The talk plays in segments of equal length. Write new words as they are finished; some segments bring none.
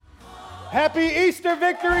Happy Easter,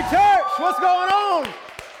 Victory Church! What's going on?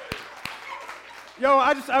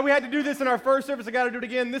 Yo, we had to do this in our first service. I got to do it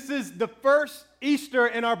again. This is the first Easter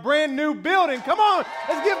in our brand new building. Come on,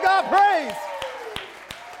 let's give God praise.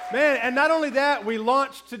 Man, and not only that, we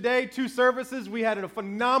launched today 2 services. We had a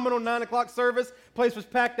phenomenal 9 o'clock service. Place was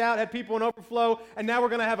packed out, had people in overflow, and now we're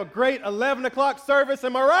going to have a great 11 o'clock service.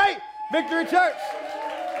 Am I right? Victory Church.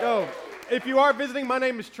 Yo, if you are visiting, my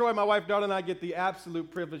name is Troy. My wife, Darla, and I get the absolute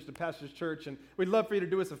privilege to pastor this church, and we'd love for you to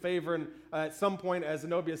do us a favor, and at some point, as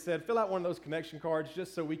Zenobia said, fill out one of those connection cards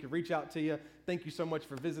just so we can reach out to you. Thank you so much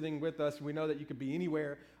for visiting with us. We know that you could be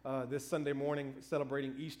anywhere this Sunday morning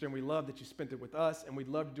celebrating Easter, and we love that you spent it with us, and we'd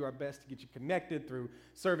love to do our best to get you connected through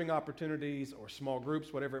serving opportunities or small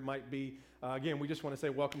groups, whatever it might be. Again, we just want to say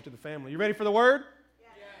welcome to the family. You ready for the word? Yes.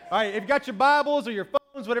 All right, if you got your Bibles or your phones,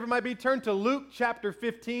 whatever it might be, turn to Luke chapter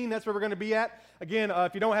 15. That's where we're going to be at. Again,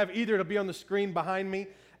 if you don't have either, it'll be on the screen behind me.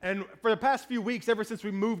 And for the past few weeks, ever since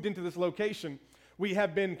we moved into this location, we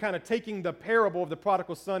have been kind of taking the parable of the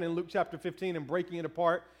prodigal son in Luke chapter 15 and breaking it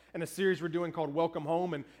apart in a series we're doing called Welcome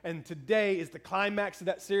Home. And today is the climax of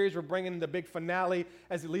that series. We're bringing the big finale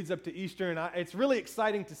as it leads up to Easter. And it's really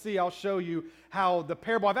exciting to see. I'll show you how the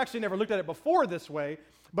parable, I've actually never looked at it before this way,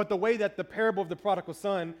 but the way that the parable of the prodigal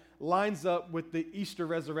son lines up with the Easter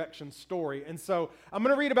resurrection story. And so I'm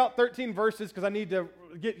going to read about 13 verses because I need to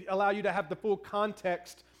allow you to have the full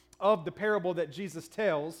context of the parable that Jesus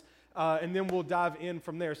tells, and then we'll dive in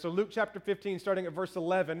from there. So Luke chapter 15, starting at verse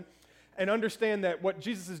 11, and understand that what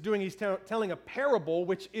Jesus is doing, he's telling a parable,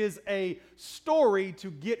 which is a story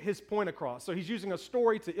to get his point across. So he's using a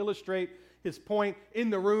story to illustrate his point.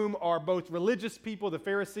 In the room are both religious people, the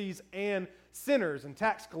Pharisees, and sinners and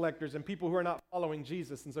tax collectors and people who are not following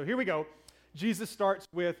Jesus. And so here we go. Jesus starts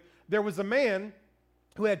with, there was a man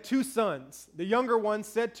who had 2 sons. The younger one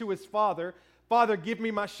said to his father, "Father, give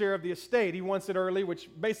me my share of the estate." He wants it early, which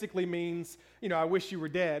basically means, I wish you were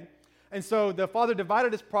dead. And so the father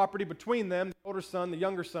divided his property between them, the older son, the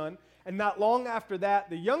younger son. And not long after that,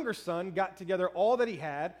 the younger son got together all that he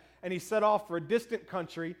had, and he set off for a distant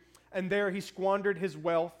country, and there he squandered his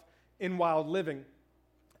wealth in wild living.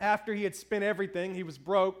 After he had spent everything, he was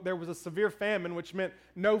broke. There was a severe famine, which meant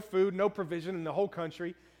no food, no provision in the whole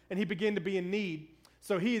country, and he began to be in need.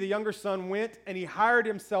 So he, the younger son, went and he hired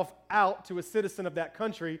himself out to a citizen of that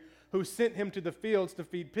country who sent him to the fields to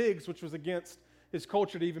feed pigs, which was against his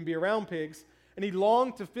culture to even be around pigs. And he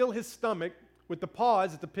longed to fill his stomach with the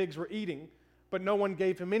pods that the pigs were eating, but no one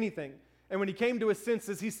gave him anything. And when he came to his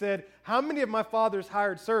senses, he said, "How many of my father's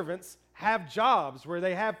hired servants have jobs where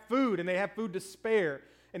they have food and they have food to spare?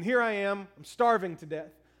 And here I am, I'm starving to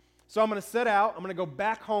death. So I'm going to set out, I'm going to go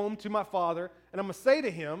back home to my father, and I'm going to say to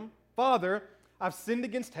him, 'Father, I've sinned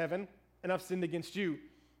against heaven, and I've sinned against you.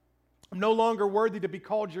 I'm no longer worthy to be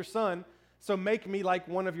called your son, so make me like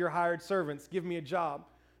one of your hired servants. Give me a job.'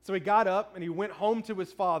 So he got up, and he went home to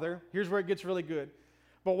his father." Here's where it gets really good.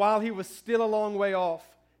 "But while he was still a long way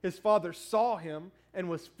off, his father saw him and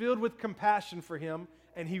was filled with compassion for him,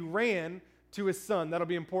 and he ran to his son." That'll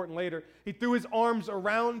be important later. "He threw his arms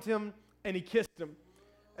around him and he kissed him.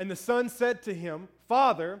 And the son said to him,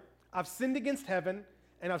 'Father, I've sinned against heaven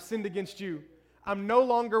and I've sinned against you. I'm no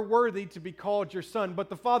longer worthy to be called your son.' But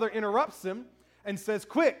the father interrupts him and says,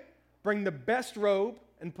 'Quick, bring the best robe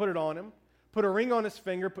and put it on him. Put a ring on his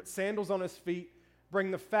finger, put sandals on his feet.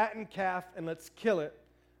 Bring the fattened calf and let's kill it.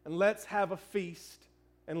 And let's have a feast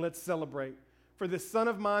and let's celebrate. For this son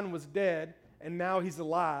of mine was dead and now he's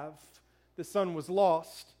alive. The son was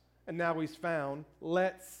lost, and now he's found.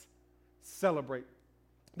 Let's celebrate.'"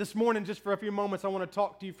 This morning, just for a few moments, I want to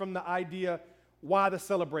talk to you from the idea, why the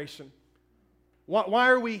celebration? Why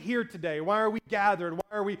are we here today? Why are we gathered? Why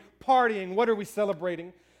are we partying? What are we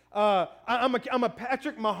celebrating? I'm a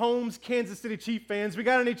Patrick Mahomes Kansas City Chief fans. We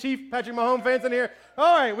got any Patrick Mahomes fans in here?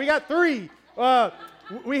 All right, we got 3.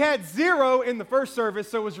 We had 0 in the first service,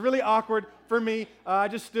 so it was really awkward for me. I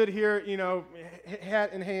just stood here,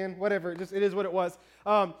 hat in hand, whatever. It is what it was.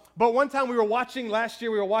 But one time last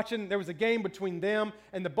year, there was a game between them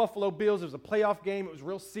and the Buffalo Bills. It was a playoff game. It was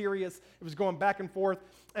real serious. It was going back and forth.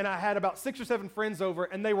 And I had about 6 or 7 friends over,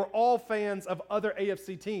 and they were all fans of other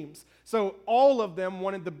AFC teams. So all of them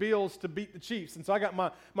wanted the Bills to beat the Chiefs. And so I got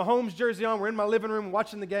my Mahomes jersey on. We're in my living room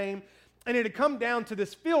watching the game. And it had come down to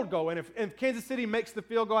this field goal. And if Kansas City makes the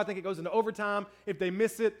field goal, I think it goes into overtime. If they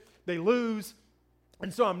miss it, they lose.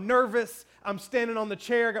 And so I'm nervous. I'm standing on the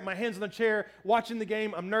chair. I got my hands on the chair, watching the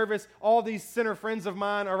game. I'm nervous. All these sinner friends of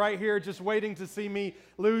mine are right here just waiting to see me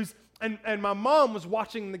lose. And my mom was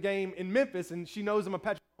watching the game in Memphis, and she knows I'm a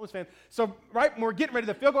Patrick Mahomes fan. So right when we're getting ready,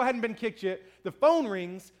 the field goal hadn't been kicked yet. The phone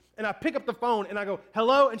rings, And I pick up the phone and I go,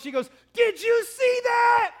 hello? And she goes, did you see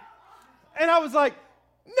that? And I was like,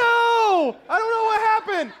 no, I don't know what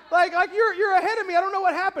happened. Like you're ahead of me. I don't know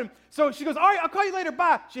what happened. So she goes, all right, I'll call you later.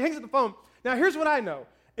 Bye. She hangs up the phone. Now, here's what I know,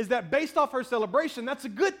 is that based off her celebration, that's a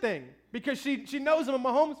good thing because she knows I'm a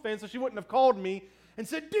Mahomes fan, so she wouldn't have called me and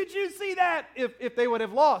said, did you see that, if they would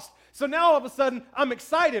have lost. So now all of a sudden, I'm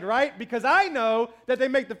excited, right? Because I know that they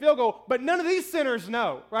make the field goal, but none of these sinners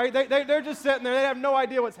know, right? They're just sitting there. They have no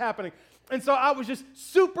idea what's happening. And so I was just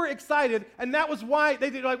super excited, and that was why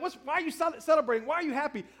they're like, why are you celebrating? Why are you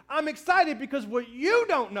happy? I'm excited because what you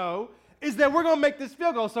don't know is that we're going to make this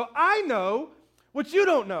field goal. So I know what you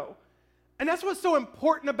don't know. And that's what's so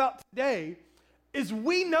important about today is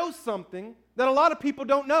we know something that a lot of people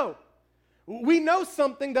don't know. We know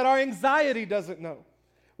something that our anxiety doesn't know.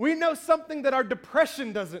 We know something that our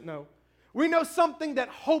depression doesn't know. We know something that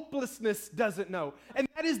hopelessness doesn't know. And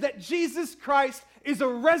that is that Jesus Christ is a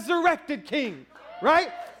resurrected king,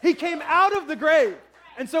 right? He came out of the grave.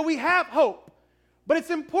 And so we have hope. But it's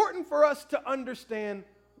important for us to understand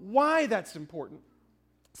why that's important.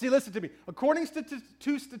 See, listen to me. According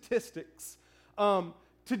to statistics,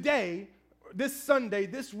 today, this Sunday,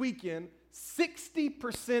 this weekend,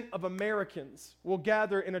 60% of Americans will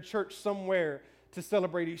gather in a church somewhere to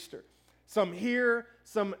celebrate Easter. Some here,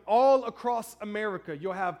 some all across America.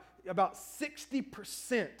 You'll have about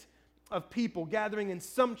 60% of people gathering in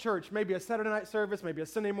some church, maybe a Saturday night service, maybe a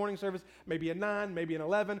Sunday morning service, maybe a 9, maybe an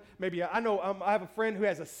 11, I have a friend who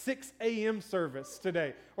has a 6 a.m. service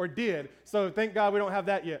today, or did, so thank God we don't have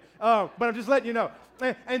that yet. But I'm just letting you know.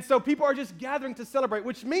 And so people are just gathering to celebrate,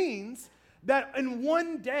 which means that in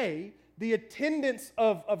one day, the attendance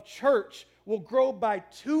of church will grow by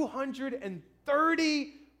 230%.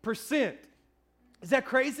 Is that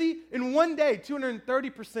crazy? In one day,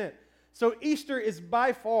 230%. So Easter is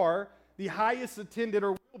by far the highest attended,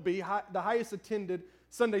 or will be the highest attended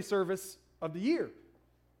Sunday service of the year.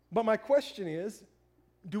 But my question is,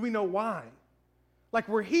 do we know why? Like,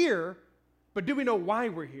 we're here, but do we know why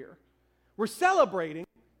we're here? We're celebrating.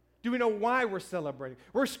 Do we know why we're celebrating?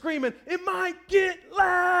 We're screaming, it might get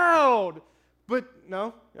loud. But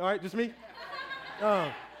no? All right, just me?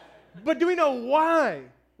 But do we know why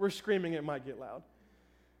we're screaming it might get loud?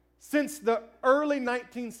 Since the early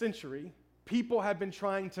 19th century, people have been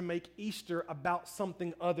trying to make Easter about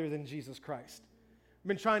something other than Jesus Christ.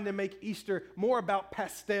 Been trying to make Easter more about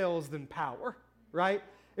pastels than power, right?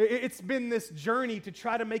 It's been this journey to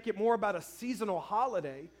try to make it more about a seasonal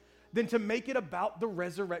holiday than to make it about the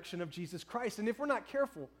resurrection of Jesus Christ. And if we're not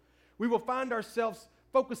careful, we will find ourselves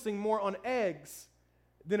focusing more on eggs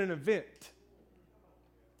than an event.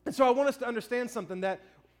 And so I want us to understand something, that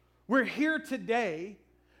we're here today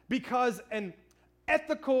because an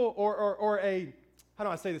ethical or a, how do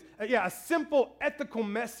I say this? A simple ethical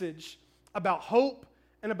message about hope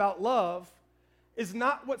and about love is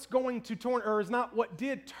not what's going to turn, or is not what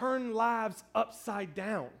did turn lives upside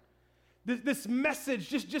down. This message,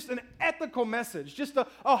 just an ethical message, just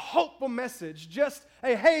a hopeful message, just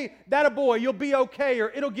a, hey, that a boy, you'll be okay,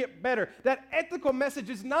 or it'll get better. That ethical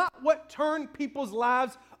message is not what turned people's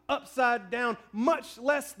lives upside down, much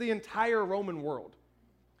less the entire Roman world.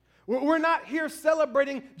 We're not here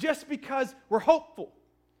celebrating just because we're hopeful.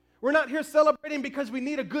 We're not here celebrating because we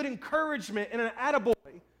need a good encouragement and an attaboy.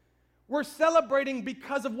 We're celebrating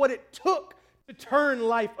because of what it took to turn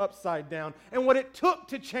life upside down and what it took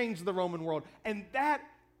to change the Roman world. And that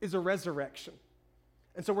is a resurrection.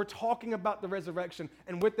 And so we're talking about the resurrection.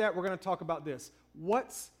 And with that, we're going to talk about this.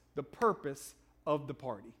 What's the purpose of the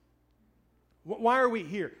party? Why are we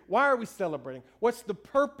here? Why are we celebrating? What's the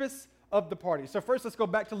purpose of the party? So first, let's go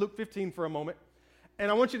back to Luke 15 for a moment.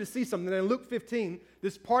 And I want you to see something. In Luke 15,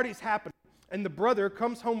 this party's happening. And the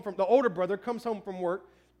older brother comes home from work.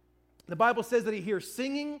 The Bible says that he hears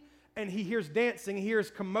singing and he hears dancing. He hears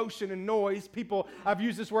commotion and noise. People, I've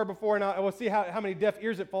used this word before, and I will see how many deaf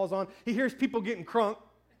ears it falls on. He hears people getting crunk.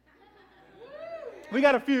 We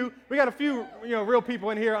got a few, real people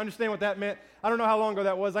in here understand what that meant. I don't know how long ago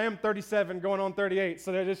that was. I am 37, going on 38,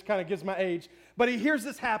 so that just kind of gives my age. But he hears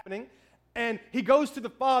this happening, and he goes to the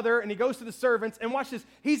father, and he goes to the servants, and watch this.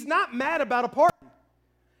 He's not mad about a party.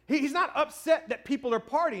 He's not upset that people are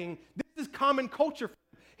partying. This is common culture for him.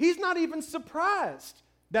 He's not even surprised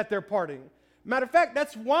that they're partying. Matter of fact,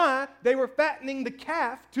 that's why they were fattening the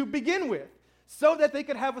calf to begin with, so that they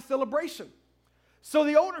could have a celebration. So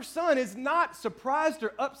the older son is not surprised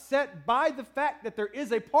or upset by the fact that there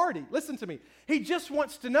is a party. Listen to me. He just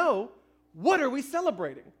wants to know, what are we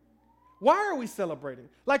celebrating? Why are we celebrating?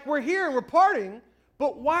 Like, we're here and we're partying,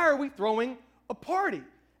 but why are we throwing a party?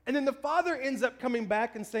 And then the father ends up coming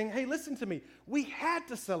back and saying, hey, listen to me. We had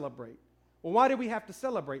to celebrate. Well, why did we have to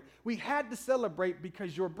celebrate? We had to celebrate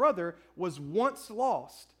because your brother was once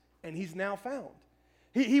lost and he's now found.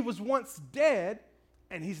 He was once dead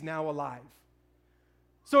and he's now alive.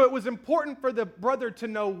 So it was important for the brother to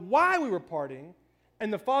know why we were partying,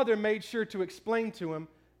 and the father made sure to explain to him,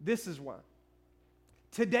 this is why.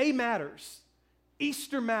 Today matters.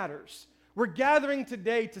 Easter matters. We're gathering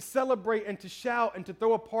today to celebrate and to shout and to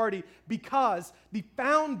throw a party because the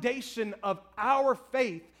foundation of our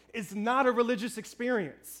faith is not a religious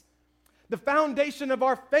experience. The foundation of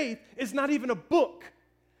our faith is not even a book.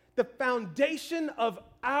 The foundation of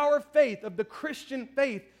our faith, of the Christian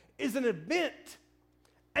faith, is an event.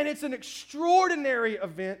 And it's an extraordinary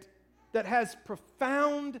event that has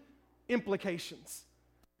profound implications.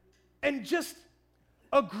 And just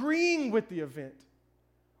agreeing with the event,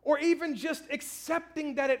 or even just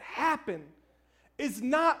accepting that it happened, is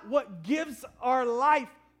not what gives our life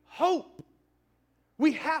hope.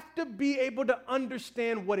 We have to be able to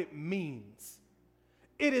understand what it means.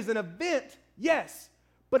 It is an event, yes,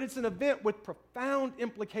 but it's an event with profound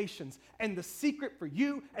implications. And the secret for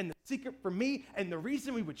you and the secret for me and the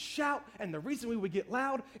reason we would shout and the reason we would get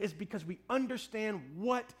loud is because we understand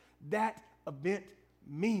what that event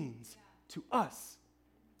means to us.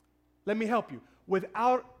 Let me help you.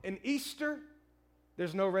 Without an Easter,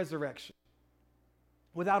 there's no resurrection.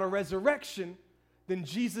 Without a resurrection, then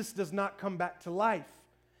Jesus does not come back to life.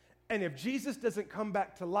 And if Jesus doesn't come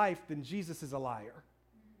back to life, then Jesus is a liar.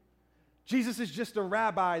 Jesus is just a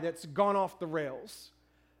rabbi that's gone off the rails.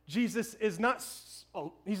 Jesus is not,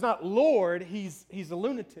 he's not Lord, he's a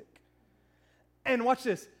lunatic. And watch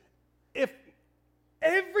this. If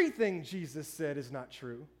everything Jesus said is not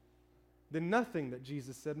true, then nothing that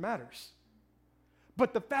Jesus said matters.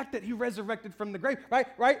 But the fact that he resurrected from the grave,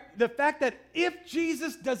 right? The fact that if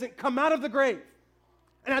Jesus doesn't come out of the grave,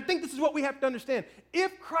 and I think this is what we have to understand.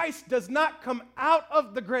 If Christ does not come out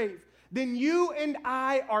of the grave, then you and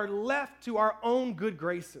I are left to our own good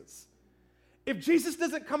graces. If Jesus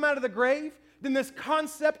doesn't come out of the grave, then this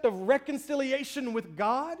concept of reconciliation with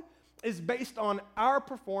God is based on our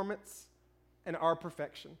performance and our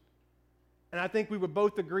perfection. And I think we would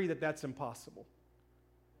both agree that that's impossible.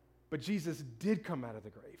 But Jesus did come out of the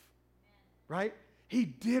grave, right? He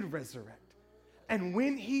did resurrect. And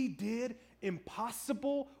when he did,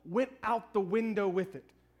 impossible went out the window with it.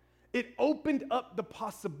 It opened up the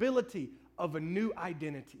possibility of a new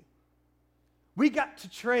identity. We got to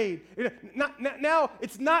trade. Now,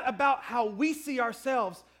 it's not about how we see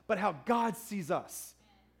ourselves, but how God sees us.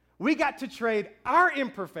 We got to trade our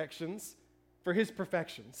imperfections for his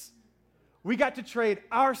perfections. We got to trade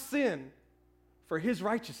our sin for his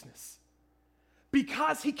righteousness.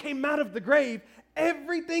 Because he came out of the grave,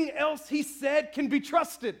 everything else he said can be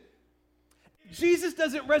trusted. If Jesus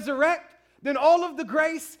doesn't resurrect, then all of the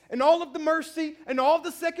grace and all of the mercy and all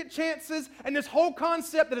the second chances and this whole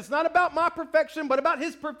concept that it's not about my perfection but about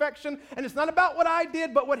his perfection, and it's not about what I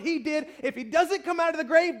did but what he did, if he doesn't come out of the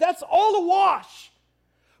grave, that's all a wash.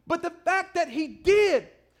 But the fact that he did,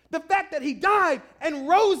 the fact that he died and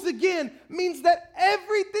rose again means that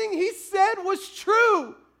everything he said was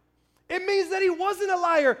true. It means that he wasn't a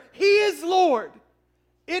liar. He is Lord.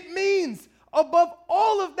 It means, above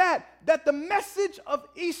all of that, that the message of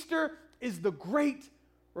Easter is the great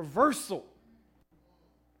reversal.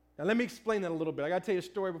 Now, let me explain that a little bit. I got to tell you a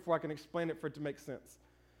story before I can explain it for it to make sense.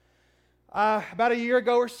 About a year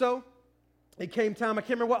ago or so, it came time. I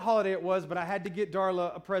can't remember what holiday it was, but I had to get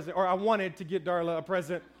Darla a present, or I wanted to get Darla a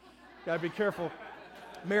present. Got to be careful.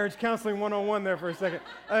 Marriage counseling 101 there for a second.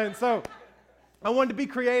 And so I wanted to be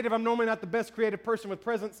creative. I'm normally not the best creative person with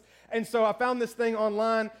presents. And so I found this thing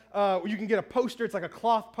online where you can get a poster. It's like a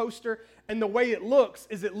cloth poster. And the way it looks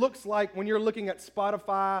is it looks like when you're looking at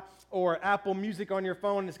Spotify or Apple Music on your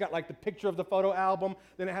phone, it's got like the picture of the photo album.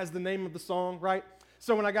 Then it has the name of the song, right?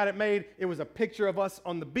 So when I got it made, it was a picture of us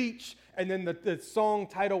on the beach, and then the song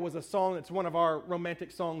title was a song that's one of our romantic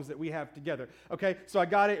songs that we have together, okay? So I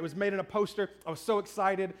got it. It was made in a poster. I was so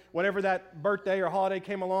excited. Whatever that birthday or holiday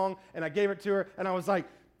came along, and I gave it to her, and I was like,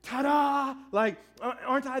 ta-da! Like,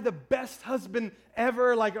 aren't I the best husband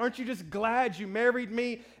ever? Like, aren't you just glad you married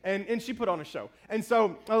me? And she put on a show. And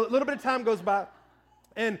so a little bit of time goes by,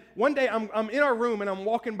 and one day I'm in our room, and I'm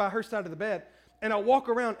walking by her side of the bed, and I walk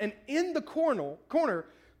around, and in the corner,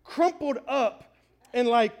 crumpled up and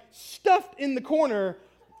like stuffed in the corner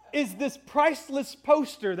is this priceless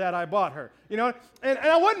poster that I bought her, you know? And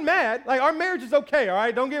I wasn't mad. Like, our marriage is okay, all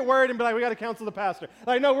right? Don't get worried and be like, we got to counsel the pastor.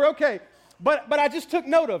 Like, no, we're okay. But I just took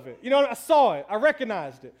note of it. You know, I saw it. I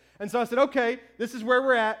recognized it. And so I said, okay, this is where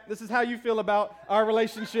we're at. This is how you feel about our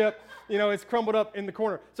relationship. You know, it's crumbled up in the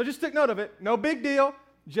corner. So just took note of it. No big deal.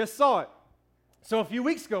 Just saw it. So a few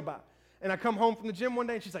weeks go by, and I come home from the gym one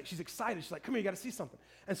day, and she's excited. She's like, come here, you got to see something.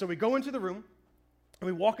 And so we go into the room, and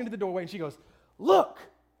we walk into the doorway, and she goes, look.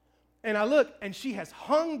 And I look, and she has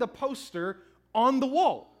hung the poster on the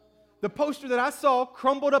wall. The poster that I saw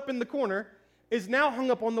crumbled up in the corner is now hung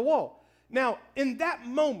up on the wall. Now, in that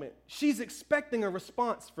moment, she's expecting a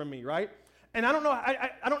response from me, right? And I don't know,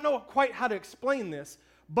 I don't know quite how to explain this,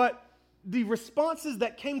 but the responses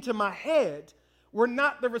that came to my head were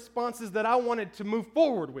not the responses that I wanted to move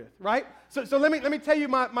forward with, right? So let me tell you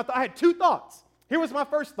I had two thoughts. Here was my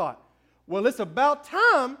first thought. Well, it's about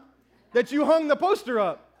time that you hung the poster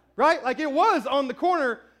up, right? Like it was on the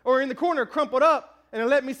corner or in the corner crumpled up, and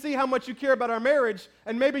let me see how much you care about our marriage,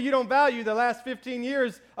 and maybe you don't value the last 15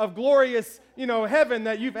 years of glorious, heaven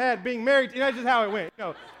that you've had being married. That's just how it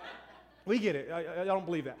went. We get it. I don't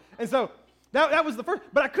believe that. And so that was the first,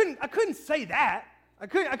 but I couldn't say that. I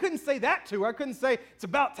couldn't say that to her. I couldn't say it's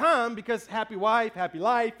about time because happy wife, happy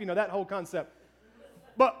life, that whole concept.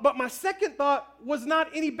 But my second thought was not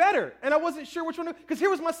any better, and I wasn't sure which one, because here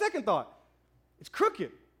was my second thought. It's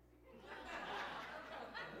crooked.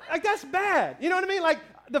 Like, that's bad. You know what I mean? Like,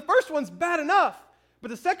 the first one's bad enough,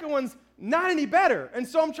 but the second one's not any better. And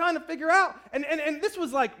so I'm trying to figure out, and this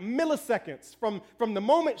was like milliseconds from the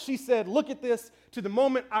moment she said, look at this, to the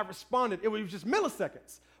moment I responded. It was just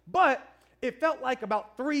milliseconds. But it felt like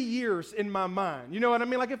about 3 years in my mind. You know what I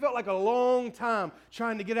mean? Like, it felt like a long time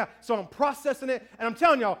trying to get out. So I'm processing it, and I'm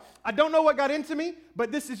telling y'all, I don't know what got into me,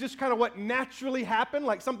 but this is just kind of what naturally happened,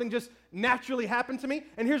 like something just naturally happened to me.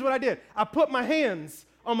 And here's what I did. I put my hands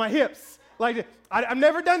on my hips. Like, I've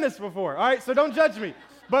never done this before, all right? So don't judge me.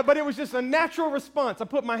 But it was just a natural response. I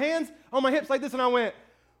put my hands on my hips like this, and I went,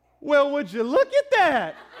 well, would you look at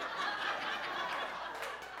that?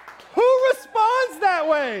 Who responds that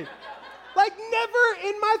way? Like, never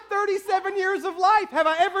in my 37 years of life have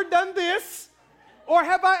I ever done this, or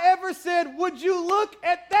have I ever said, would you look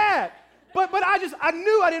at that? But I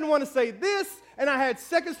knew I didn't want to say this, and I had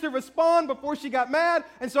seconds to respond before she got mad,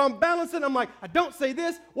 and so I'm balancing. I'm like, I don't say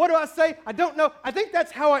this. What do I say? I don't know. I think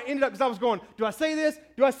that's how I ended up, because I was going, do I say this?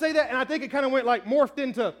 Do I say that? And I think it kind of went like morphed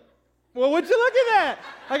into, well, would you look at that?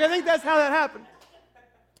 Like, I think that's how that happened.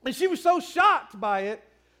 And she was so shocked by it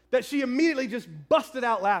that she immediately just busted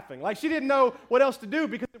out laughing. Like, she didn't know what else to do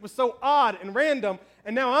because it was so odd and random.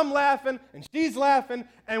 And now I'm laughing, and she's laughing,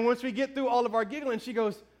 and once we get through all of our giggling, she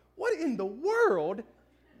goes, what in the world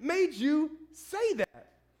made you say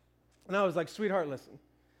that? And I was like, sweetheart, listen.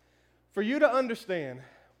 For you to understand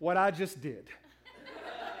what I just did,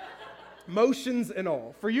 motions and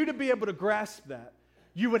all, for you to be able to grasp that,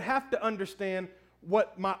 you would have to understand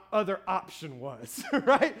what my other option was,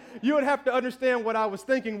 right? You would have to understand what I was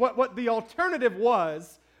thinking, what the alternative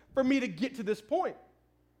was for me to get to this point.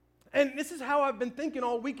 And this is how I've been thinking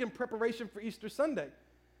all week in preparation for Easter Sunday.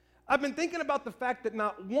 I've been thinking about the fact that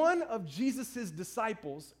not one of Jesus'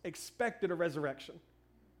 disciples expected a resurrection.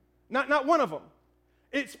 Not one of them.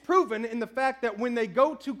 It's proven in the fact that when they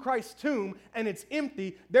go to Christ's tomb and it's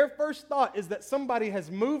empty, their first thought is that somebody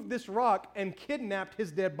has moved this rock and kidnapped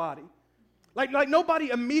his dead body. Like nobody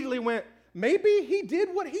immediately went, maybe he did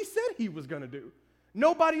what he said he was going to do.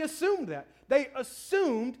 Nobody assumed that. They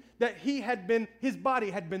assumed that his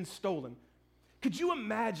body had been stolen. Could you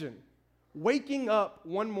imagine waking up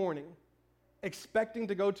one morning expecting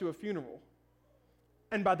to go to a funeral,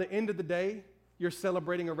 and by the end of the day, you're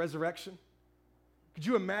celebrating a resurrection? Could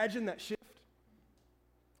you imagine that shift?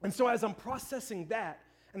 And so as I'm processing that,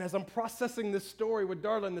 and as I'm processing this story with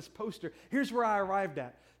Darla and this poster, here's where I arrived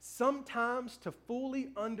at. Sometimes to fully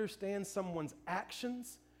understand someone's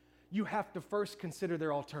actions, you have to first consider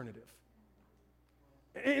their alternative.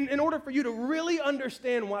 In order for you to really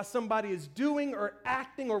understand why somebody is doing or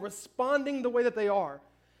acting or responding the way that they are,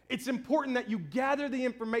 it's important that you gather the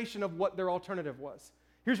information of what their alternative was.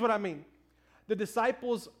 Here's what I mean. The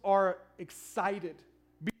disciples are excited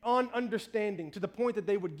beyond understanding to the point that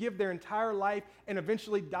they would give their entire life and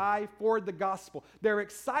eventually die for the gospel. They're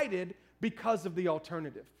excited because of the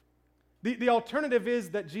alternative. The alternative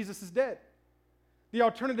is that Jesus is dead. The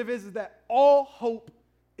alternative is that all hope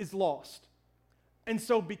is lost. And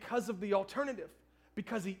so because of the alternative,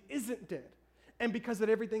 because he isn't dead, and because that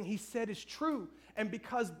everything he said is true, and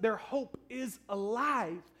because their hope is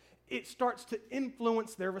alive, it starts to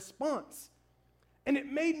influence their response. And it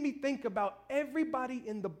made me think about everybody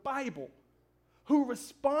in the Bible who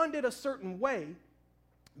responded a certain way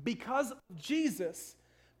because of Jesus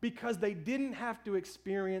because they didn't have to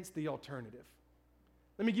experience the alternative.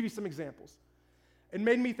 Let me give you some examples. It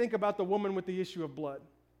made me think about the woman with the issue of blood.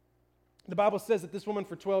 The Bible says that this woman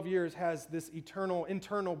for 12 years has this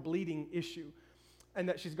internal bleeding issue, and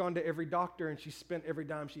that she's gone to every doctor and she's spent every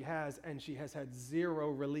dime she has, and she has had zero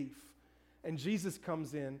relief. And Jesus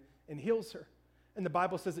comes in and heals her. And the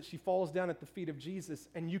Bible says that she falls down at the feet of Jesus,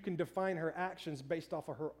 and you can define her actions based off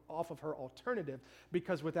of her alternative,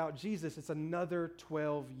 because without Jesus, it's another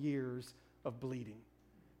 12 years of bleeding.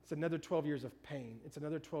 It's another 12 years of pain. It's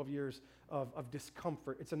another 12 years of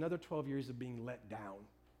discomfort. It's another 12 years of being let down.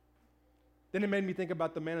 Then it made me think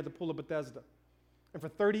about the man at the pool of Bethesda. And for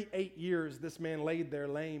 38 years, this man laid there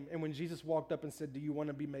lame. And when Jesus walked up and said, "Do you want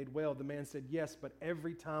to be made well?" the man said, "Yes, but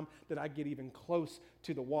every time that I get even close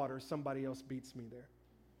to the water, somebody else beats me there."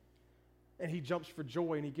 And he jumps for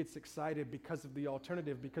joy and he gets excited because of the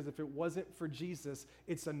alternative, because if it wasn't for Jesus,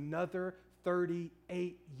 it's another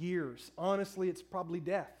 38 years. Honestly, it's probably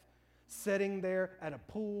death. Sitting there at a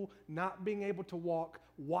pool, not being able to walk,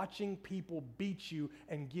 watching people beat you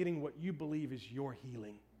and getting what you believe is your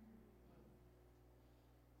healing.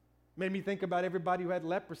 Made me think about everybody who had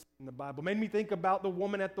leprosy in the Bible. Made me think about the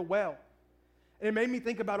woman at the well. And it made me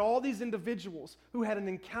think about all these individuals who had an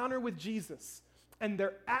encounter with Jesus, and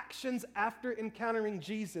their actions after encountering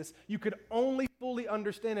Jesus, you could only fully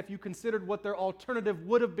understand if you considered what their alternative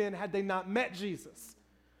would have been had they not met Jesus.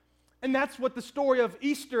 And that's what the story of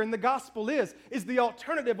Easter and the gospel is the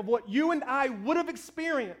alternative of what you and I would have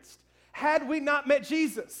experienced had we not met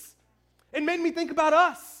Jesus. It made me think about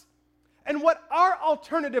us and what our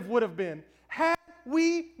alternative would have been had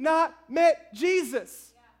we not met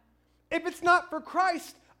Jesus. Yeah. If it's not for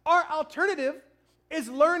Christ, our alternative is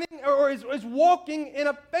learning or is walking in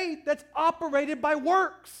a faith that's operated by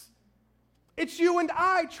works. It's you and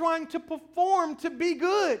I trying to perform to be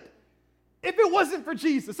good. If it wasn't for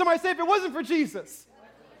Jesus, somebody say, if it wasn't for Jesus.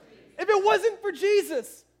 If it wasn't for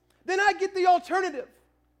Jesus, then I get the alternative.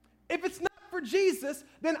 If it's not for Jesus,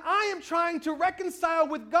 then I am trying to reconcile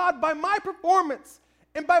with God by my performance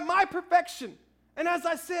and by my perfection. And as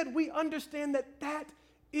I said, we understand that that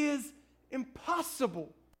is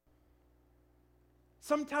impossible.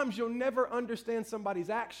 Sometimes you'll never understand somebody's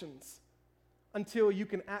actions until you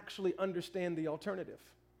can actually understand the alternative.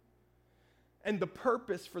 And the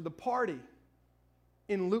purpose for the party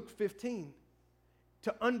in Luke 15,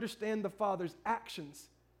 to understand the Father's actions,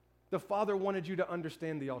 the Father wanted you to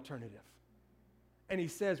understand the alternative. And he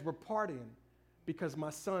says, we're partying because my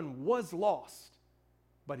son was lost,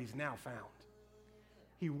 but he's now found.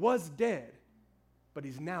 He was dead, but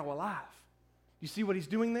he's now alive. You see what he's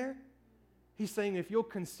doing there? He's saying if you'll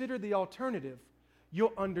consider the alternative,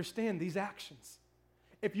 you'll understand these actions.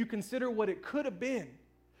 If you consider what it could have been,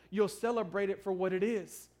 you'll celebrate it for what it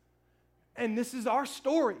is. And this is our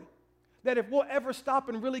story, that if we'll ever stop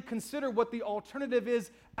and really consider what the alternative is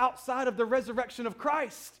outside of the resurrection of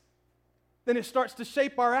Christ, then it starts to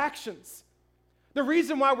shape our actions. The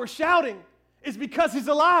reason why we're shouting is because he's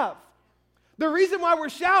alive. The reason why we're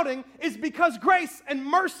shouting is because grace and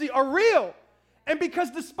mercy are real. And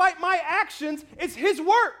because despite my actions, it's his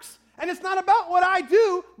works. And it's not about what I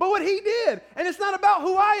do, but what he did. And it's not about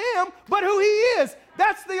who I am, but who he is.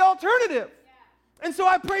 That's the alternative. And so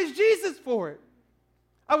I praise Jesus for it.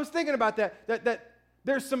 I was thinking about that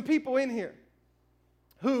there's some people in here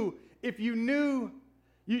who, if you knew,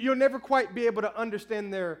 you'll never quite be able to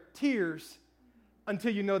understand their tears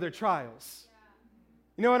until you know their trials.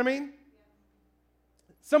 You know what I mean?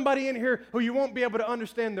 Somebody in here who you won't be able to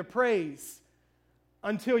understand their praise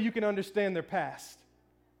until you can understand their past.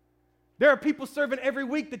 There are people serving every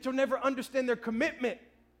week that you'll never understand their commitment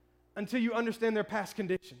until you understand their past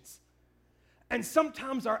conditions. And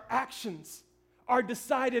sometimes our actions are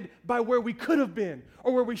decided by where we could have been,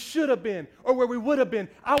 or where we should have been, or where we would have been.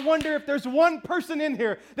 I wonder if there's one person in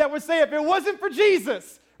here that would say, if it wasn't for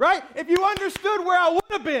Jesus, right? If you understood where I would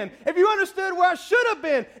have been, if you understood where I should have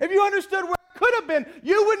been, if you understood where I could have been,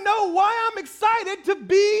 you would know why I'm excited to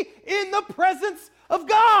be in the presence of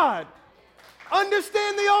God.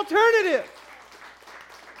 Understand the alternative.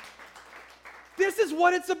 This is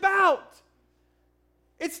what it's about.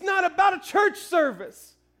 It's not about a church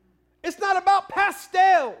service. It's not about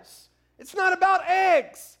pastels. It's not about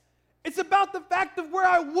eggs. It's about the fact of where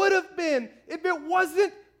I would have been if it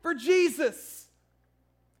wasn't for Jesus.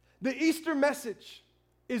 The Easter message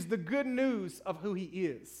is the good news of who he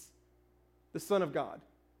is, the Son of God.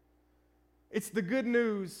 It's the good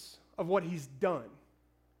news of what he's done.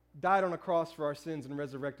 Died on a cross for our sins and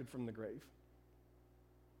resurrected from the grave.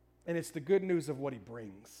 And it's the good news of what he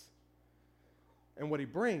brings. And what he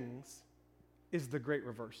brings is the great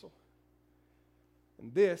reversal.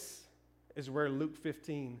 And this is where Luke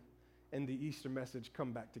 15 and the Easter message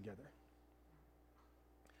come back together.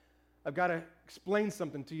 I've got to explain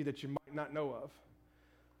something to you that you might not know of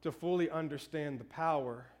to fully understand the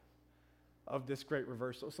power of this great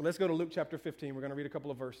reversal. So let's go to Luke chapter 15. We're going to read a couple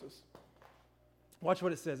of verses. Watch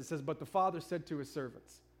what it says. It says, "But the father said to his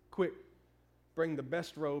servants, 'Quick, bring the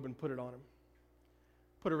best robe and put it on him.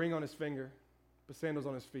 Put a ring on his finger, put sandals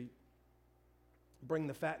on his feet. Bring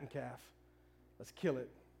the fattened calf. Let's kill it.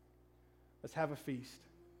 Let's have a feast,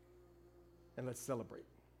 and let's celebrate.'"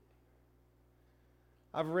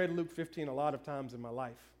 I've read Luke 15 a lot of times in my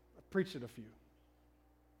life. I've preached it a few.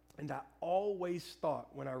 And I always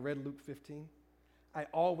thought, when I read Luke 15, I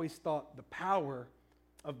always thought the power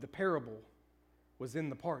of the parable was in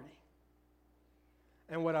the party.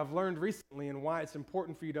 And what I've learned recently, and why it's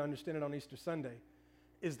important for you to understand it on Easter Sunday,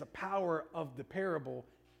 is the power of the parable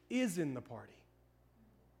is in the party,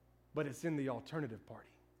 but it's in the alternative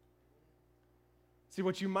party. See,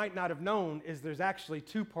 what you might not have known is there's actually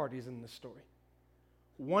two parties in this story.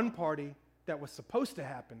 One party that was supposed to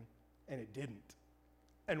happen, and it didn't.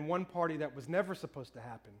 And one party that was never supposed to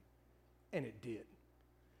happen, and it did.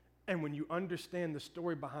 And when you understand the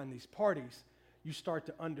story behind these parties, you start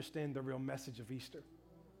to understand the real message of Easter.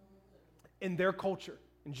 In their culture,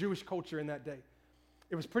 in Jewish culture in that day,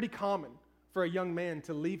 it was pretty common for a young man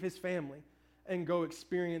to leave his family and go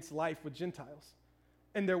experience life with Gentiles.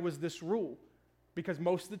 And there was this rule, because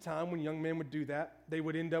most of the time when young men would do that, they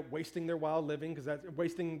would end up wasting their wild living, because that's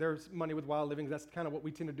wasting their money with wild living. That's kind of what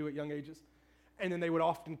we tend to do at young ages. And then they would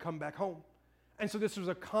often come back home. And so this was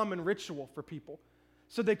a common ritual for people.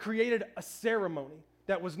 So they created a ceremony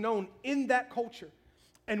that was known in that culture.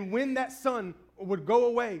 And when that son would go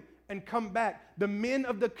away and come back, the men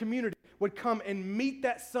of the community would come and meet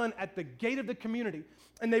that son at the gate of the community.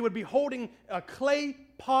 And they would be holding a clay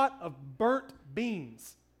pot of burnt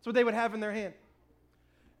beans. That's what they would have in their hand.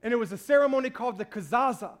 And it was a ceremony called the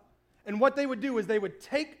kazaza. And what they would do is they would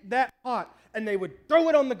take that pot and they would throw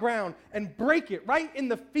it on the ground and break it right in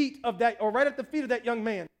the feet of that, or right at the feet of that young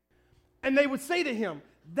man. And they would say to him,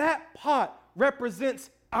 "That pot represents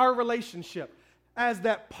our relationship. As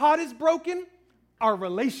that pot is broken, our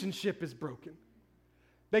relationship is broken."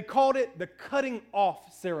 They called it the cutting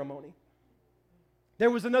off ceremony. There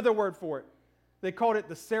was another word for it. They called it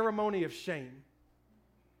the ceremony of shame.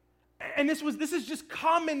 And this is just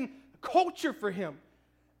common culture for him.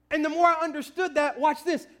 And the more I understood that, watch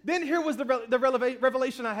this. Then here was the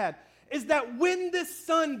revelation I had, is that when this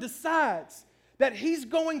son decides that he's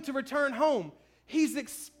going to return home, he's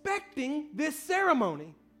expecting this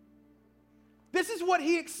ceremony. This is what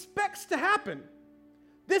he expects to happen.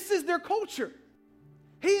 This is their culture.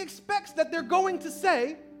 He expects that they're going to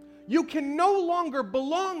say, "You can no longer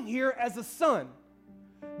belong here as a son.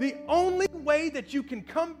 The only way that you can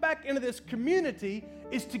come back into this community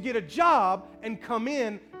is to get a job and come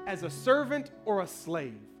in as a servant or a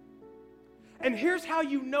slave." And here's how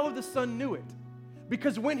you know the son knew it.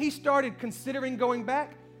 Because when he started considering going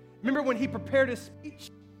back, remember when he prepared his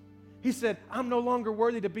speech? He said, "I'm no longer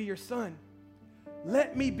worthy to be your son.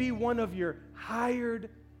 Let me be one of your hired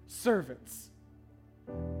servants."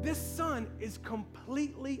 This son is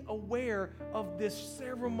completely aware of this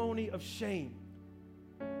ceremony of shame.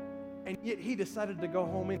 And yet he decided to go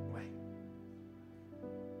home anyway.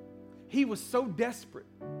 He was so desperate.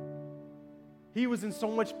 He was in so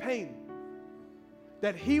much pain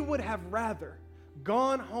that he would have rather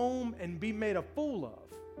gone home and be made a fool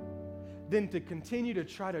of than to continue to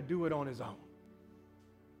try to do it on his own.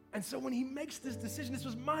 And so when he makes this decision, this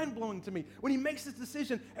was mind-blowing to me. When he makes this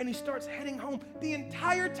decision and he starts heading home, the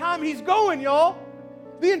entire time he's going, y'all,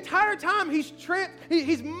 the entire time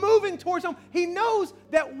he's moving towards home, he knows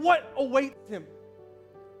that what awaits him,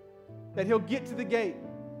 that he'll get to the gate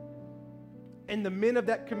and the men of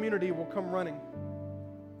that community will come running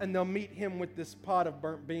and they'll meet him with this pot of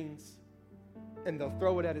burnt beans and they'll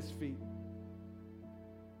throw it at his feet.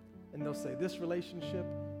 And they'll say, "This relationship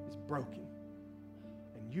is broken.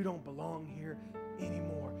 And you don't belong here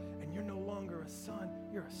anymore. And you're no longer a son,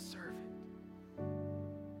 you're a servant."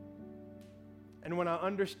 And when I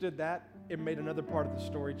understood that, it made another part of the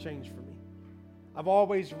story change for me. I've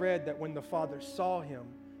always read that when the father saw him,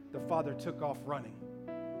 the father took off running.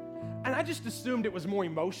 And I just assumed it was more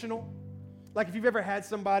emotional. Like if you've ever had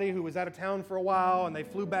somebody who was out of town for a while and they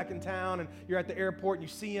flew back in town and you're at the airport and you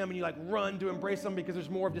see them and you like run to embrace them because there's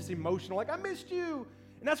more of just emotional, like, "I missed you."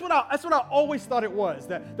 And that's what I always thought it was,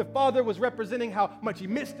 that the father was representing how much he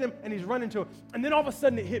missed him and he's running to him. And then all of a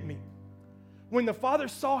sudden it hit me. When the father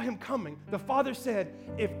saw him coming, the father said,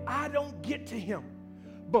 "If I don't get to him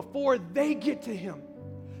before they get to him,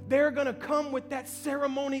 they're going to come with that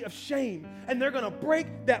ceremony of shame, and they're going to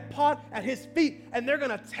break that pot at his feet, and they're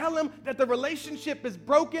going to tell him that the relationship is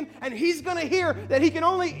broken, and he's going to hear that he can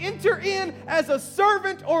only enter in as a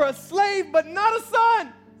servant or a slave, but not a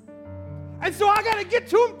son. And so I got to get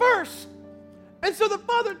to him first. And so the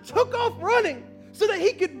father took off running so that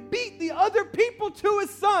he could beat the other people to his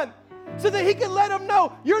son, so that he could let him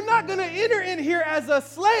know, you're not going to enter in here as a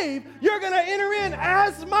slave, you're going to enter in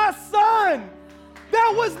as my son.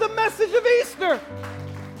 That was the message of Easter.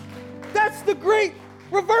 That's the great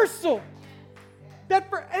reversal. That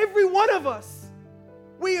for every one of us,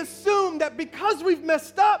 we assume that because we've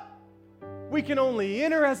messed up, we can only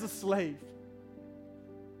enter as a slave.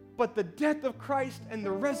 But the death of Christ and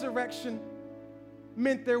the resurrection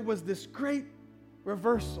meant there was this great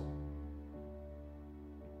reversal.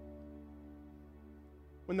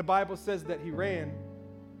 When the Bible says that he ran,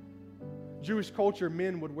 Jewish culture,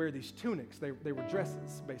 men would wear these tunics. They were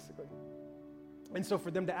dresses, basically. And so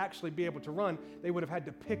for them to actually be able to run, they would have had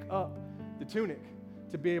to pick up the tunic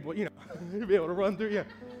to be able, to be able to run through. Yeah.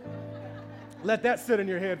 Let that sit in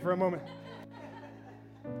your head for a moment.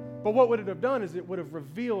 But what would it have done is it would have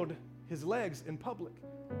revealed his legs in public.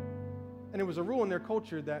 And it was a rule in their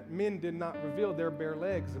culture that men did not reveal their bare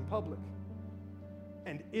legs in public.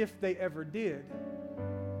 And if they ever did,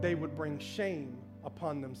 they would bring shame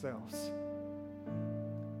upon themselves.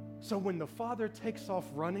 So when the father takes off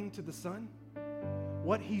running to the son,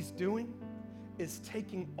 what he's doing is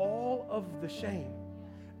taking all of the shame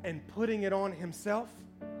and putting it on himself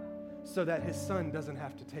so that his son doesn't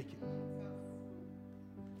have to take it.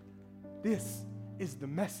 This is the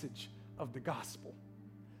message of the gospel.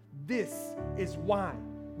 This is why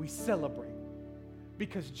we celebrate.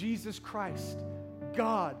 Because Jesus Christ,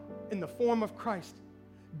 God in the form of Christ,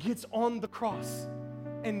 gets on the cross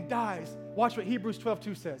and dies. Watch what Hebrews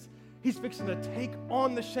 12:2 says. He's fixing to take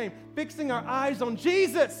on the shame, fixing our eyes on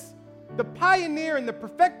Jesus, the pioneer and the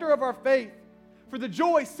perfecter of our faith. For the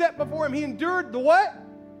joy set before him, he endured the what?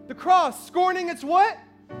 The cross, scorning its what?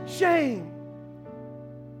 Shame.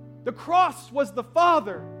 The cross was the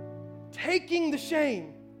Father taking the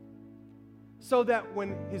shame so that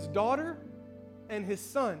when his daughter and his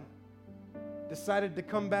son decided to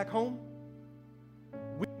come back home,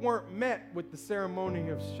 we weren't met with the ceremony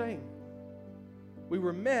of shame. We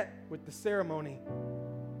were met with the ceremony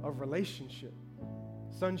of relationship,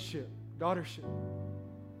 sonship, daughtership.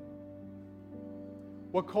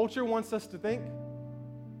 What culture wants us to think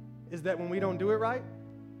is that when we don't do it right,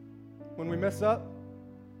 when we mess up,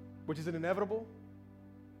 which is inevitable,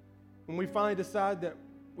 when we finally decide that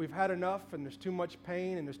we've had enough and there's too much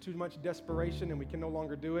pain and there's too much desperation and we can no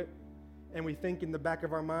longer do it, and we think in the back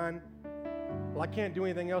of our mind, well, I can't do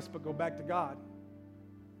anything else but go back to God.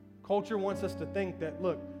 Culture wants us to think that,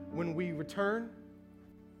 look, when we return,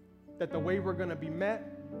 that the way we're going to be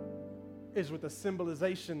met is with a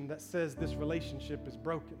symbolization that says this relationship is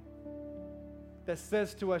broken. That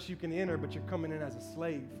says to us you can enter, but you're coming in as a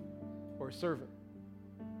slave or a servant.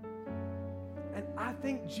 And I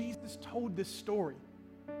think Jesus told this story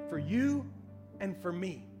for you and for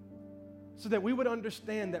me so that we would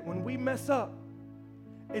understand that when we mess up,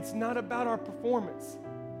 it's not about our performance,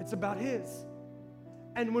 it's about His.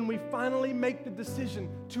 And when we finally make the decision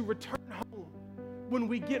to return home, when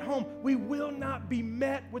we get home, we will not be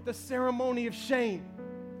met with the ceremony of shame.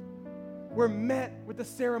 We're met with the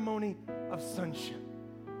ceremony of sonship.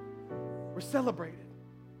 We're celebrated.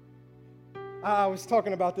 I was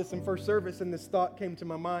talking about this in first service, and this thought came to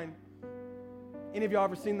my mind. Any of y'all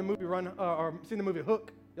ever seen the movie seen the movie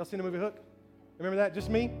Hook? Y'all seen the movie Hook? Remember that? Just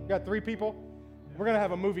me? Got 3 people? We're going to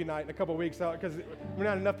have a movie night in a couple of weeks because we're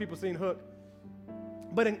not enough people seeing Hook.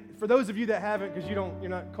 But for those of you that haven't, because you're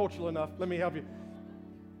not cultural enough, let me help you.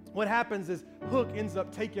 What happens is Hook ends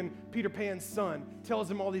up taking Peter Pan's son,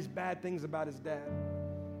 tells him all these bad things about his dad.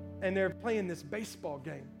 And they're playing this baseball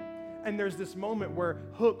game. And there's this moment where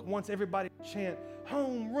Hook wants everybody to chant,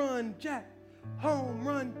 "Home run, Jack! Home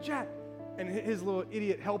run, Jack!" And his little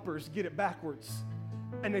idiot helpers get it backwards.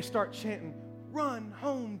 And they start chanting, "Run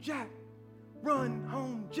home, Jack! Run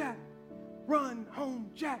home, Jack! Run home,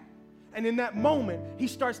 Jack!" And in that moment, he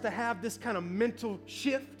starts to have this kind of mental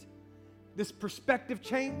shift, this perspective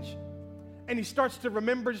change. And he starts to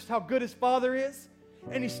remember just how good his father is.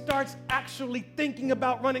 And he starts actually thinking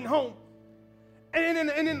about running home. And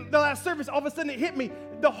in the last service, all of a sudden it hit me.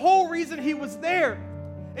 The whole reason he was there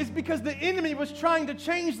is because the enemy was trying to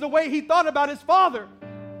change the way he thought about his father.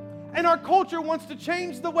 And our culture wants to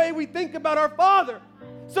change the way we think about our father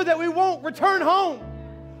so that we won't return home.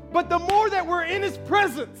 But the more that we're in his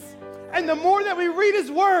presence and the more that we read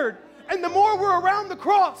his word And the more we're around the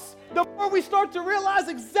cross, the more we start to realize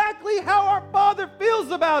exactly how our Father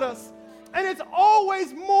feels about us. And it's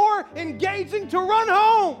always more engaging to run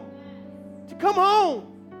home, to come home.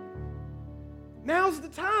 Now's the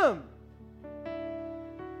time.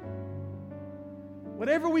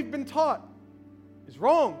 Whatever we've been taught is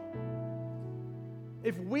wrong.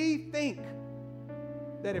 If we think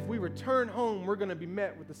that if we return home, we're going to be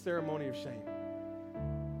met with the ceremony of shame,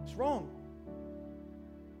 it's wrong.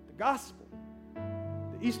 The gospel,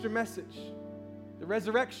 the Easter message, the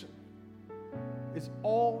resurrection is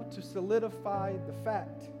all to solidify the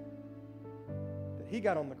fact that he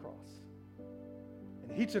got on the cross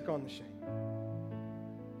and he took on the shame.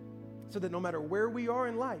 So that no matter where we are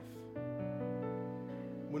in life,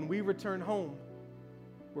 when we return home,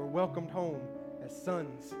 we're welcomed home as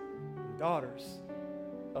sons and daughters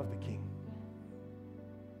of the King.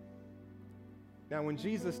 Now, when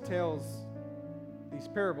Jesus tells these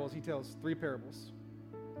parables, he tells 3 parables.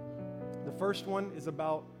 The first one is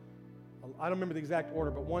about, I don't remember the exact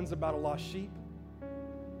order, but one's about a lost sheep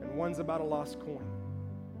and one's about a lost coin.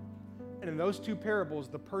 And in those 2 parables,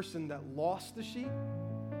 the person that lost the sheep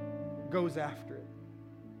goes after it.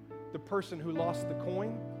 The person who lost the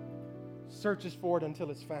coin searches for it until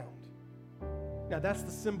it's found. Now that's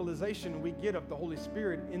the symbolization we get of the Holy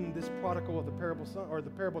Spirit in this prodigal of the parable son, or the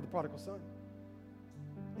parable of the prodigal son,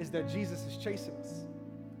 is that Jesus is chasing us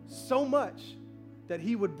so much that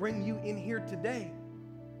he would bring you in here today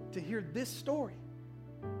to hear this story,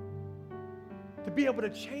 to be able to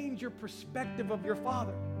change your perspective of your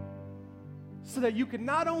Father so that you can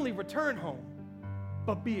not only return home,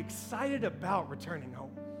 but be excited about returning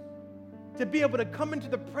home. To be able to come into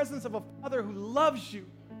the presence of a Father who loves you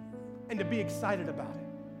and to be excited about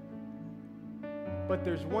it. But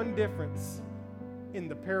there's one difference in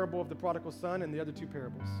the parable of the prodigal son and the other 2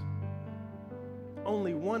 parables.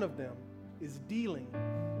 Only one of them is dealing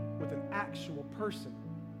with an actual person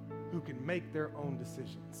who can make their own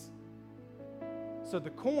decisions. So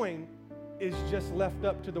the coin is just left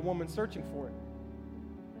up to the woman searching for it,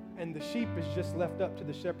 and the sheep is just left up to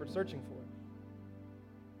the shepherd searching for it.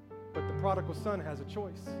 But the prodigal son has a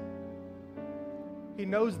choice. He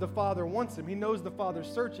knows the Father wants him. He knows the Father's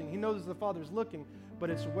searching. He knows the Father's looking, but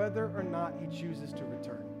it's whether or not he chooses to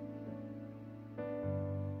return.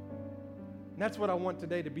 And that's what I want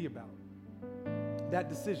today to be about. That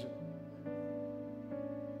decision.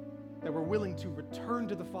 That we're willing to return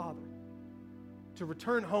to the Father, to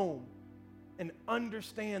return home, and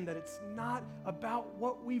understand that it's not about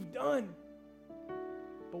what we've done,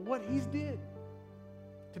 but what he's did.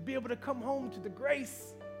 To be able to come home to the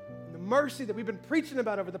grace and the mercy that we've been preaching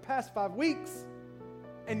about over the past 5 weeks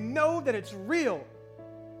and know that it's real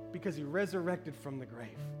because he resurrected from the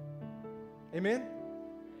grave. Amen?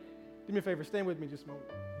 Do me a favor, stand with me just a moment.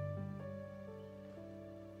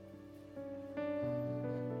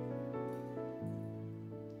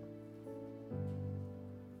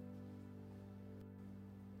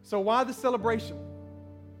 So why the celebration?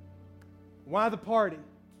 Why the party?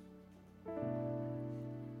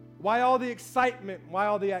 Why all the excitement? Why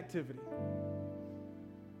all the activity?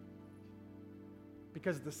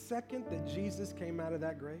 Because the second that Jesus came out of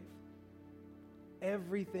that grave,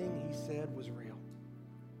 everything he said was real.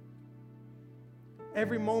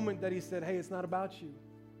 Every moment that he said, hey, it's not about you.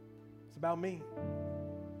 It's about me.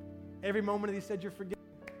 Every moment that he said, you're forgiven.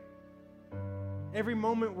 Every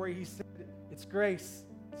moment where he said, it's grace.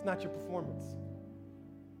 It's not your performance.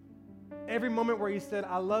 Every moment where he said,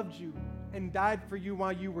 I loved you and died for you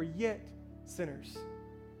while you were yet sinners.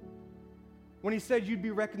 When he said you'd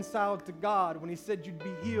be reconciled to God, when he said you'd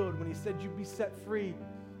be healed, when he said you'd be set free.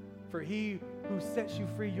 For he who sets you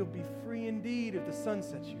free, you'll be free indeed if the Son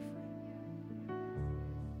sets you free.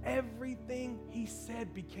 Everything he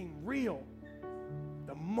said became real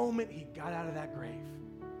the moment he got out of that grave.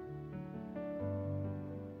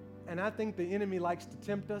 And I think the enemy likes to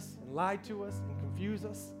tempt us and lie to us and confuse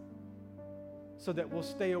us so that we'll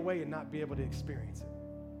stay away and not be able to experience it.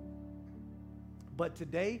 But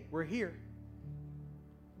today, we're here.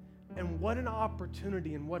 And what an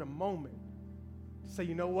opportunity and what a moment to say,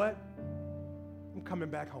 you know what? I'm coming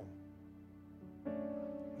back home.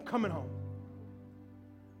 I'm coming home.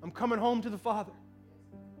 I'm coming home to the Father.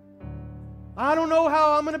 I don't know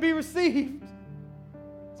how I'm going to be received.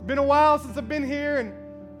 It's been a while since I've been here, and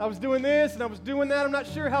I was doing this and I was doing that. I'm not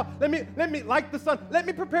sure how. Let me, like the son, let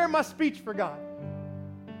me prepare my speech for God.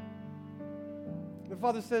 The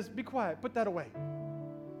Father says, be quiet, put that away.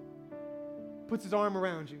 Puts his arm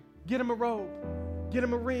around you. Get him a robe. Get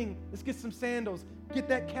him a ring. Let's get some sandals. Get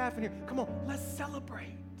that calf in here. Come on, let's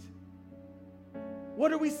celebrate.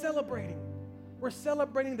 What are we celebrating? We're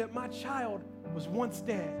celebrating that my child was once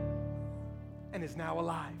dead and is now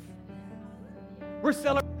alive. We're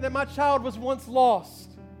celebrating that my child was once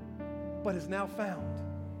lost but is now found.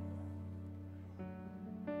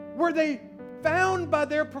 Were they found by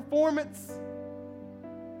their performance?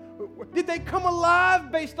 Did they come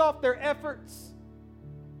alive based off their efforts?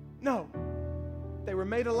 No. They were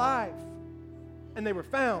made alive and they were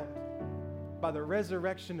found by the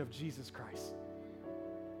resurrection of Jesus Christ.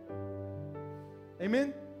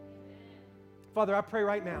 Amen? Father, I pray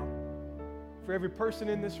right now for every person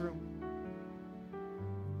in this room.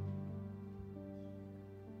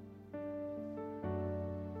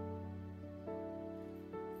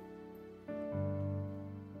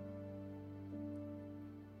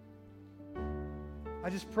 I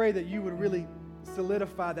just pray that you would really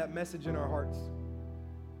solidify that message in our hearts.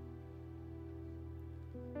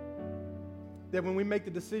 That when we make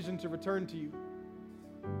the decision to return to you,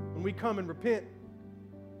 when we come and repent,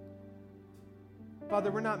 Father,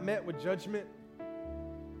 we're not met with judgment,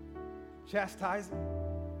 chastising.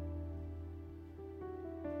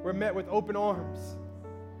 We're met with open arms.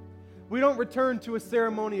 We don't return to a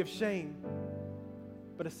ceremony of shame,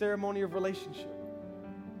 but a ceremony of relationship.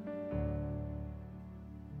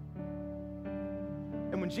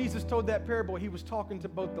 And when Jesus told that parable, he was talking to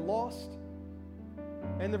both the lost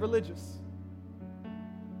and the religious.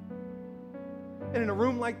 And in a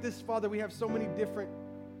room like this, Father, we have so many different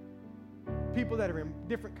people that are in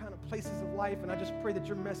different kind of places of life, and I just pray that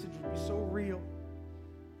your message would be so real.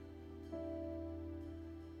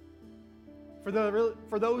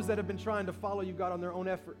 For those that have been trying to follow you, God, on their own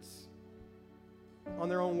efforts, on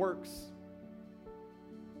their own works.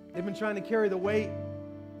 They've been trying to carry the weight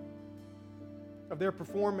of their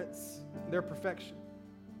performance, their perfection.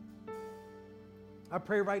 I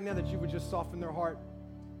pray right now that you would just soften their heart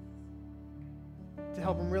to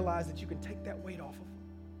help them realize that you can take that weight off of them.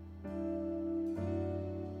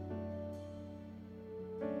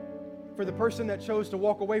 For the person that chose to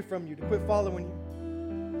walk away from you, to quit following you,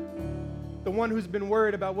 the one who's been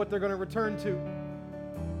worried about what they're going to return to,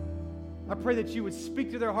 I pray that you would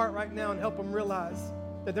speak to their heart right now and help them realize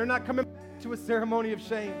that they're not coming back to a ceremony of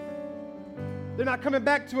shame. They're not coming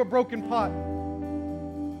back to a broken pot.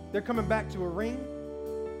 They're coming back to a ring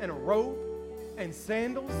and a robe and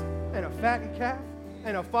sandals and a fattened calf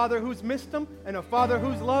and a father who's missed them and a father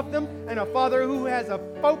who's loved them and a father who has a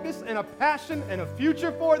focus and a passion and a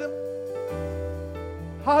future for them.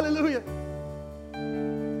 Hallelujah.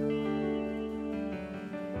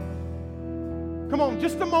 Come on,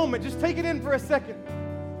 just a moment. Just take it in for a second.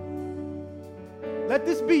 Let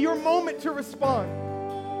this be your moment to respond.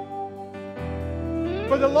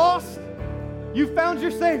 For the lost, you found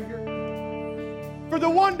your Savior. For the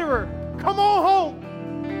wanderer, come on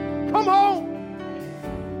home. Come home.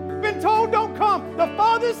 You've been told don't come. The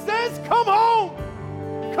Father says come home.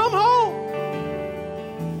 Come home.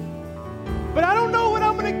 But I don't know what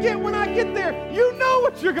I'm going to get when I get there. You know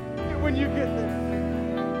what you're going to get when you get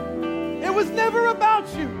there. It was never about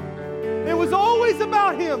you. It was always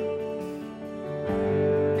about Him.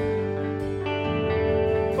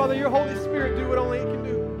 Father, your Holy Spirit do what only it can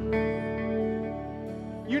do.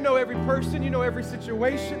 You know every person. You know every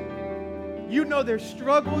situation. You know their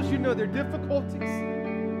struggles. You know their difficulties.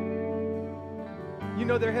 You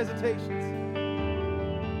know their hesitations.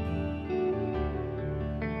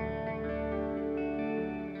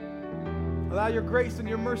 Allow your grace and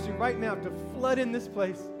your mercy right now to flood in this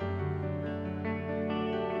place.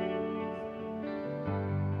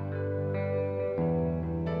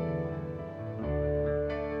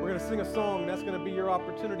 We're going to sing a song. That's going to be your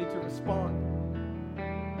opportunity to respond.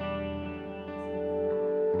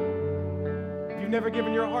 If you've never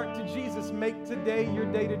given your heart to Jesus, make today your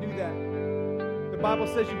day to do that. The Bible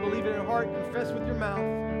says you believe in your heart, confess with your mouth,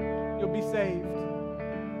 you'll be saved.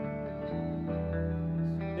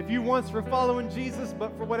 If you once were following Jesus,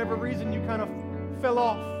 but for whatever reason you kind of fell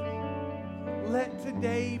off, let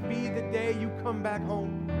today be the day you come back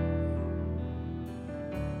home.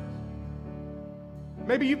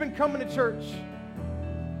 Maybe you've been coming to church,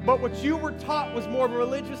 but what you were taught was more of a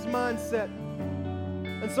religious mindset.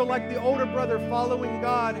 And so like the older brother, following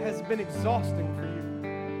God has been exhausting for you.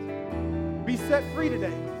 Be set free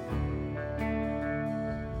today.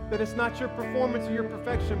 That it's not your performance or your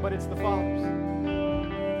perfection, but it's the Father's.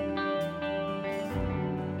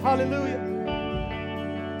 Hallelujah.